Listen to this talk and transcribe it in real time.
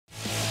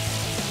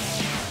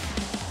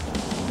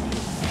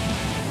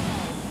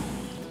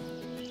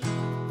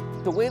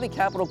The way the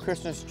Capitol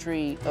Christmas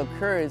tree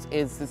occurs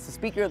is that the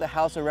Speaker of the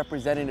House of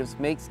Representatives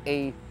makes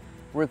a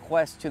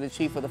request to the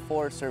Chief of the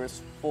Forest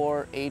Service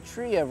for a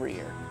tree every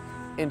year.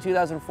 In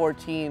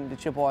 2014, the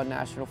Chippewa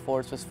National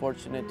Forest was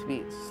fortunate to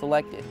be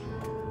selected.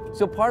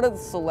 So part of the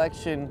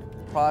selection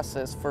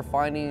process for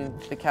finding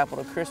the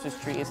Capitol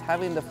Christmas tree is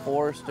having the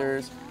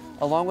foresters,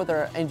 along with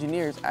our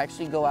engineers,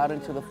 actually go out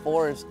into the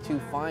forest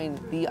to find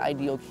the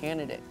ideal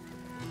candidate.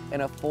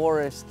 In a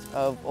forest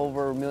of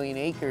over 1 million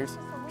acres,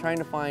 trying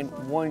to find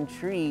one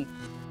tree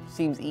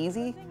seems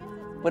easy,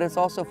 but it's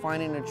also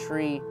finding a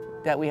tree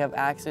that we have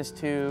access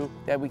to,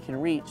 that we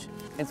can reach.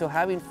 And so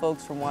having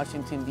folks from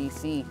Washington,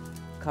 D.C.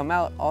 come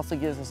out also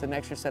gives us an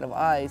extra set of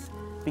eyes,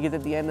 because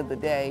at the end of the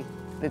day,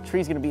 the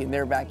tree's gonna be in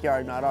their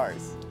backyard, not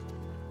ours.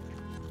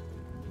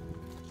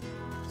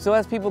 So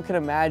as people can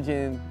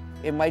imagine,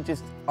 it might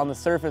just on the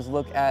surface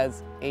look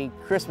as a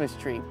Christmas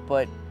tree,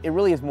 but it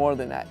really is more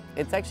than that.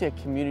 It's actually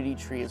a community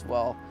tree as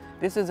well.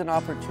 This is an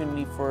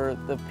opportunity for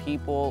the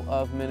people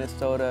of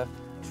Minnesota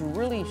to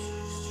really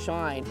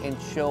shine and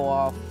show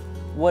off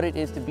what it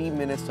is to be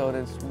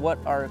Minnesotans, what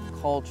our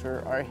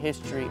culture, our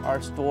history,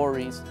 our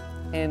stories.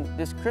 And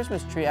this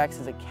Christmas tree acts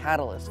as a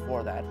catalyst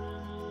for that.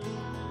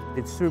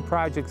 It's through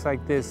projects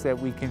like this that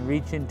we can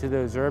reach into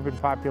those urban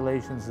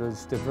populations,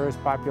 those diverse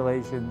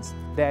populations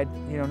that,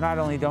 not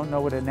only don't know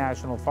what a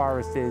national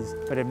forest is,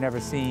 but have never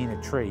seen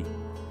a tree.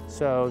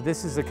 So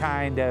this is the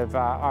kind of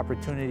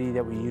opportunity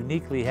that we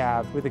uniquely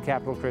have with the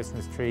Capitol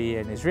Christmas tree,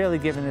 and it's really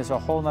given us a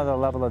whole nother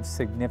level of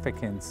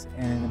significance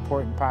and an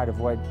important part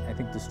of what I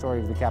think the story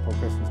of the Capitol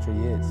Christmas tree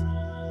is.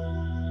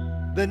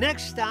 The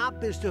next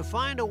stop is to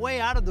find a way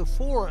out of the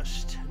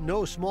forest.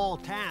 No small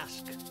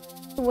task.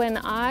 When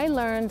I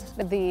learned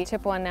the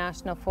Chippewa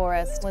National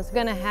Forest was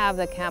going to have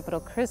the Capitol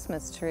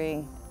Christmas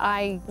tree,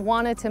 I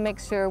wanted to make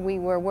sure we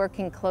were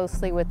working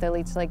closely with the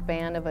Leech Lake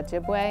Band of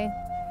Ojibwe.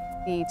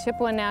 The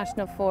Chippewa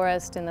National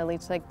Forest and the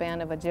Leech Lake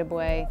Band of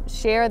Ojibwe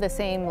share the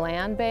same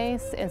land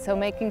base, and so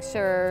making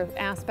sure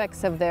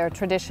aspects of their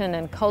tradition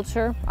and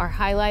culture are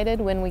highlighted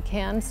when we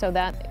can, so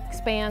that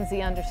expands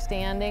the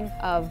understanding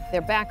of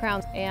their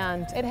backgrounds,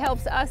 and it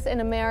helps us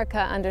in America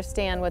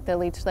understand what the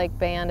Leech Lake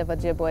Band of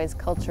Ojibwe's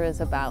culture is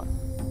about.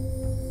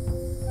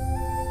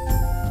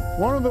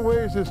 One of the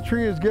ways this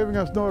tree is giving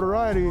us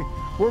notoriety,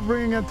 we're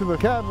bringing it to the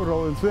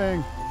Capitol and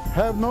saying,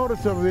 have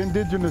notice of the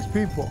indigenous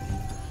people.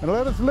 And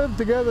let us live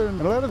together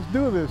and let us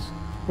do this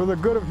for the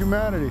good of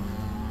humanity.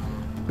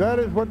 That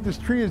is what this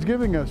tree is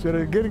giving us. It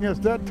is giving us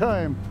that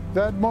time,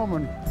 that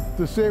moment,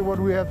 to say what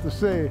we have to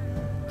say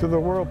to the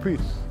world peace.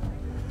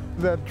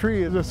 That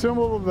tree is a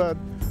symbol that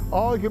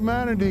all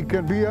humanity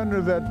can be under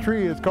that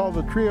tree. It's called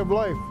the tree of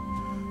life.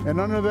 And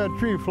under that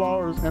tree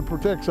flowers and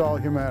protects all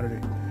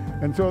humanity.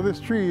 And so this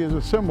tree is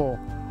a symbol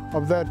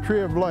of that tree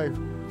of life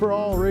for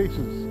all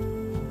races.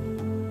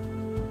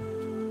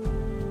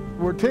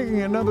 We're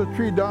taking another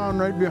tree down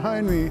right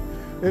behind me.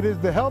 It is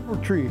the helper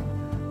tree.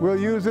 We'll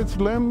use its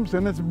limbs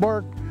and its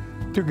bark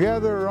to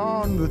gather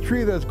around the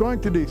tree that's going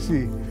to DC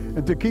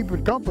and to keep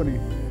it company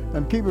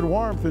and keep it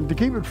warmth and to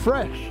keep it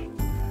fresh.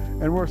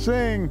 And we're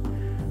saying,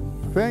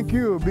 thank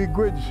you,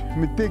 Bigwij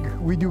Mitig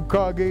Widu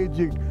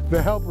Kagejig,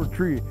 the helper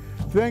tree.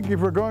 Thank you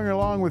for going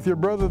along with your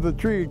brother the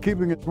tree,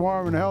 keeping it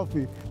warm and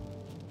healthy.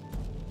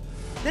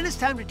 Then it's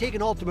time to take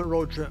an ultimate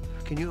road trip.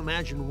 Can you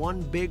imagine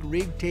one big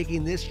rig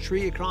taking this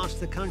tree across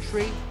the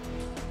country?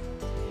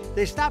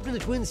 They stopped in the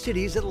Twin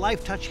Cities at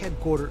Life Touch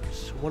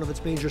headquarters, one of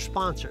its major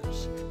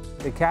sponsors.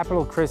 The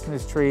Capitol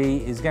Christmas tree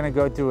is going to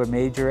go through a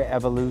major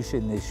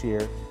evolution this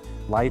year.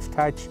 Life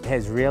Touch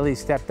has really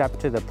stepped up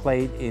to the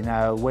plate in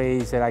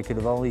ways that I could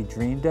have only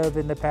dreamed of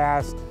in the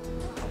past.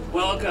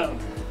 Welcome.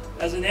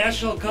 As a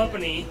national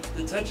company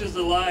that touches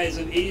the lives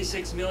of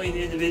 86 million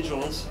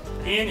individuals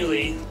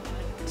annually,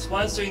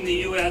 sponsoring the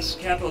U.S.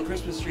 Capitol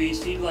Christmas tree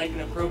seemed like an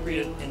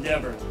appropriate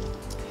endeavor.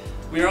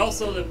 We are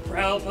also the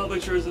proud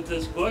publishers of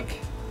this book,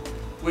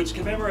 which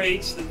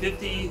commemorates the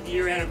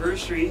 50-year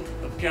anniversary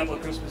of the Capitol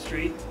Christmas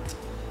tree.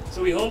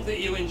 So we hope that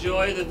you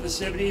enjoy the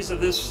festivities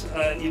of this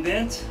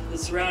event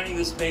that's surrounding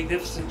this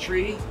magnificent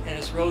tree and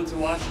its road to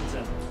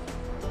Washington.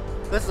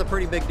 This is a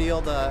pretty big deal.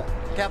 The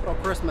Capitol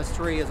Christmas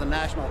tree is a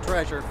national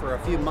treasure for a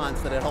few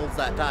months that it holds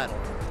that title.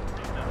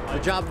 The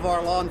job of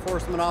our law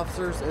enforcement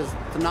officers is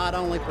to not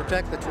only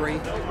protect the tree,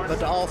 but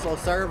to also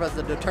serve as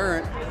a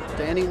deterrent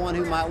to anyone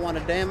who might want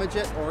to damage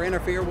it or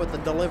interfere with the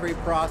delivery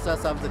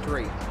process of the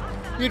tree.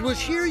 It was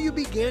here you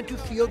began to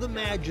feel the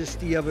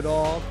majesty of it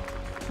all,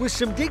 with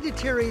some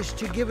dignitaries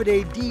to give it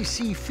a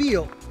DC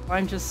feel.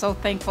 I'm just so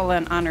thankful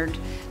and honored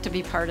to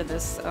be part of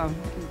this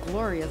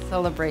glorious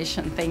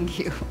celebration. Thank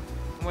you.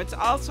 What's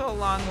also a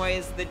long way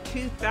is the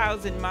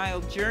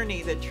 2,000-mile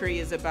journey the tree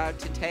is about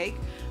to take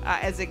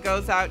as it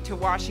goes out to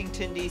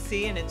Washington,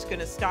 D.C., and it's going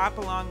to stop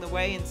along the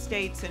way in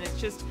states, and it's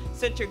just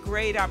such a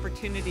great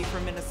opportunity for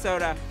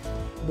Minnesota.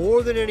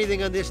 More than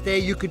anything on this day,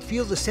 you could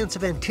feel the sense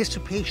of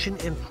anticipation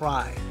and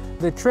pride.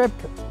 The trip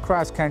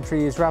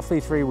cross-country is roughly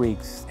 3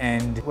 weeks,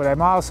 and what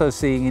I'm also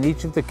seeing in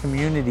each of the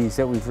communities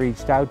that we've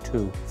reached out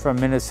to,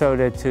 from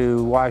Minnesota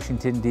to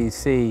Washington,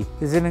 D.C.,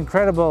 is an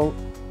incredible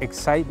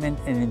excitement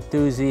and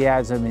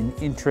enthusiasm and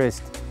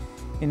interest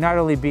in not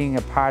only being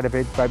a part of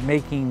it, but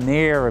making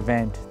their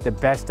event the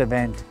best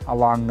event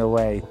along the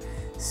way.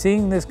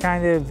 Seeing this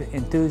kind of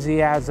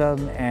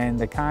enthusiasm and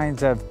the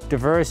kinds of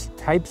diverse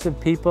types of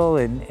people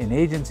and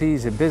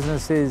agencies and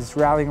businesses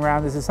rallying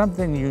around this is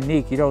something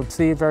unique. You don't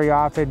see it very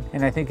often,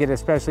 and I think it,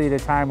 especially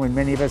at a time when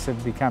many of us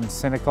have become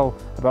cynical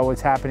about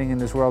what's happening in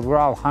this world, we're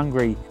all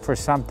hungry for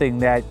something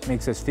that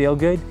makes us feel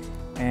good.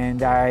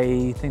 And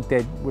I think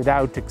that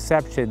without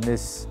exception,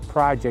 this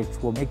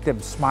project will make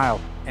them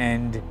smile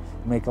and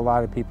make a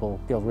lot of people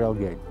feel real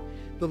good.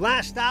 The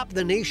last stop,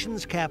 the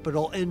nation's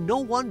capital, and no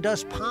one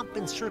does pomp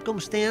and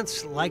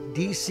circumstance like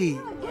D.C.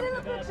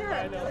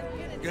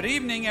 Good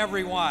evening,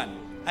 everyone,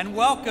 and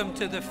welcome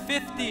to the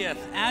 50th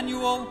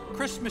annual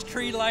Christmas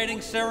tree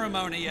lighting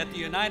ceremony at the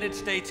United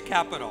States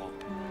Capitol.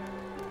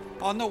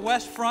 On the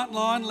west front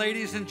lawn,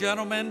 ladies and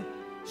gentlemen,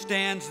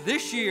 stands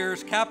this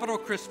year's Capitol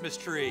Christmas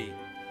tree,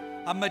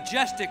 a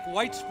majestic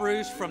white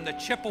spruce from the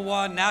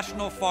Chippewa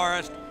National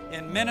Forest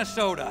in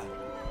Minnesota.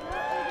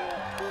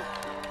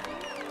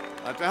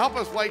 To help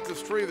us light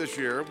this tree this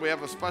year, we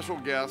have a special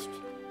guest.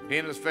 He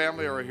and his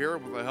family are here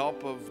with the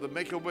help of the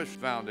Make-A-Wish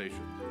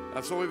Foundation.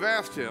 So we've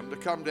asked him to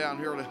come down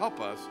here to help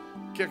us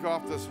kick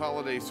off this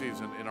holiday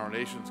season in our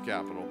nation's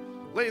capital.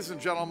 Ladies and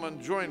gentlemen,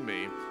 join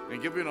me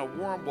in giving a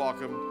warm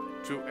welcome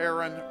to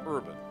Aaron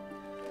Urban.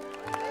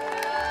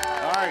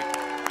 All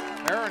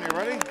right, Aaron, you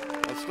ready?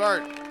 Let's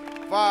start.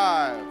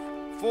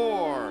 5,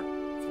 4,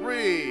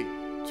 3,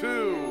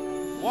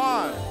 2,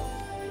 1.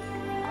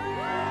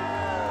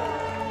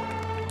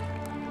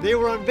 They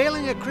were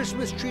unveiling a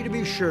Christmas tree to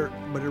be sure,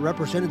 but it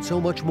represented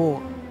so much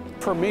more.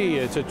 For me,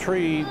 it's a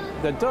tree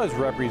that does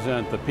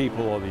represent the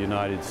people of the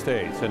United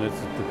States, and it's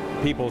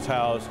the people's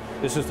house.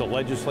 This is the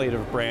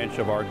legislative branch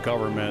of our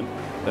government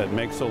that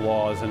makes the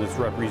laws, and it's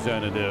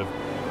representative.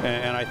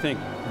 And I think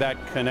that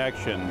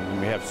connection, and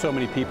we have so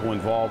many people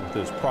involved with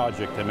this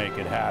project to make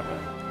it happen.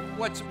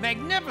 What's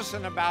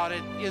magnificent about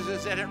it is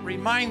that it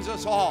reminds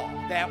us all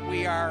that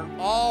we are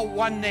all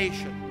one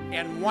nation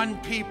and one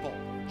people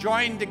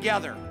joined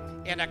together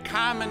in a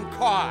common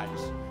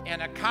cause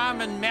and a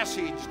common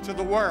message to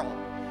the world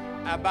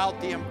about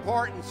the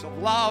importance of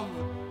love,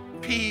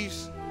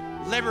 peace,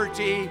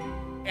 liberty,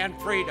 and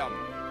freedom.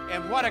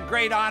 And what a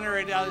great honor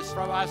it is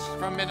from us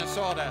from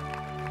Minnesota.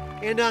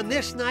 And on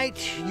this night,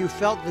 you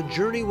felt the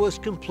journey was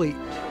complete.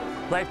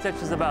 Life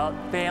Touch is about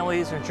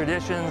families and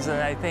traditions,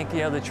 and I think,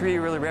 the tree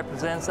really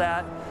represents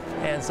that.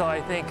 And so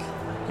I think,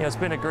 it's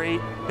been a great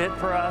fit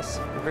for us,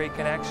 a great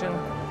connection.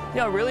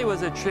 It really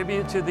was a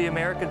tribute to the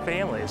American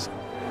families.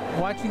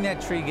 Watching that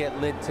tree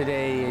get lit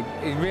today,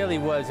 it really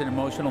was an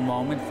emotional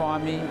moment for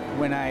me.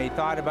 When I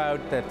thought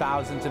about the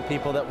thousands of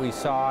people that we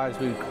saw as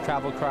we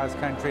traveled cross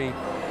country,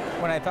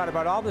 when I thought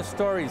about all the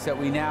stories that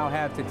we now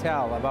have to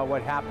tell about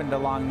what happened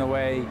along the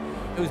way,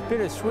 it was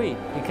bittersweet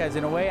because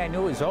in a way I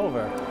knew it was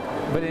over,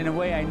 but in a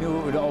way I knew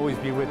it would always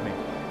be with me.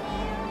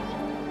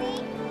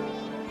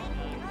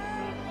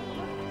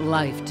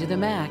 Life to the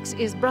Max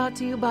is brought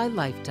to you by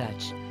Life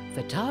Touch,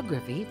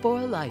 photography for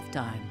a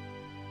lifetime.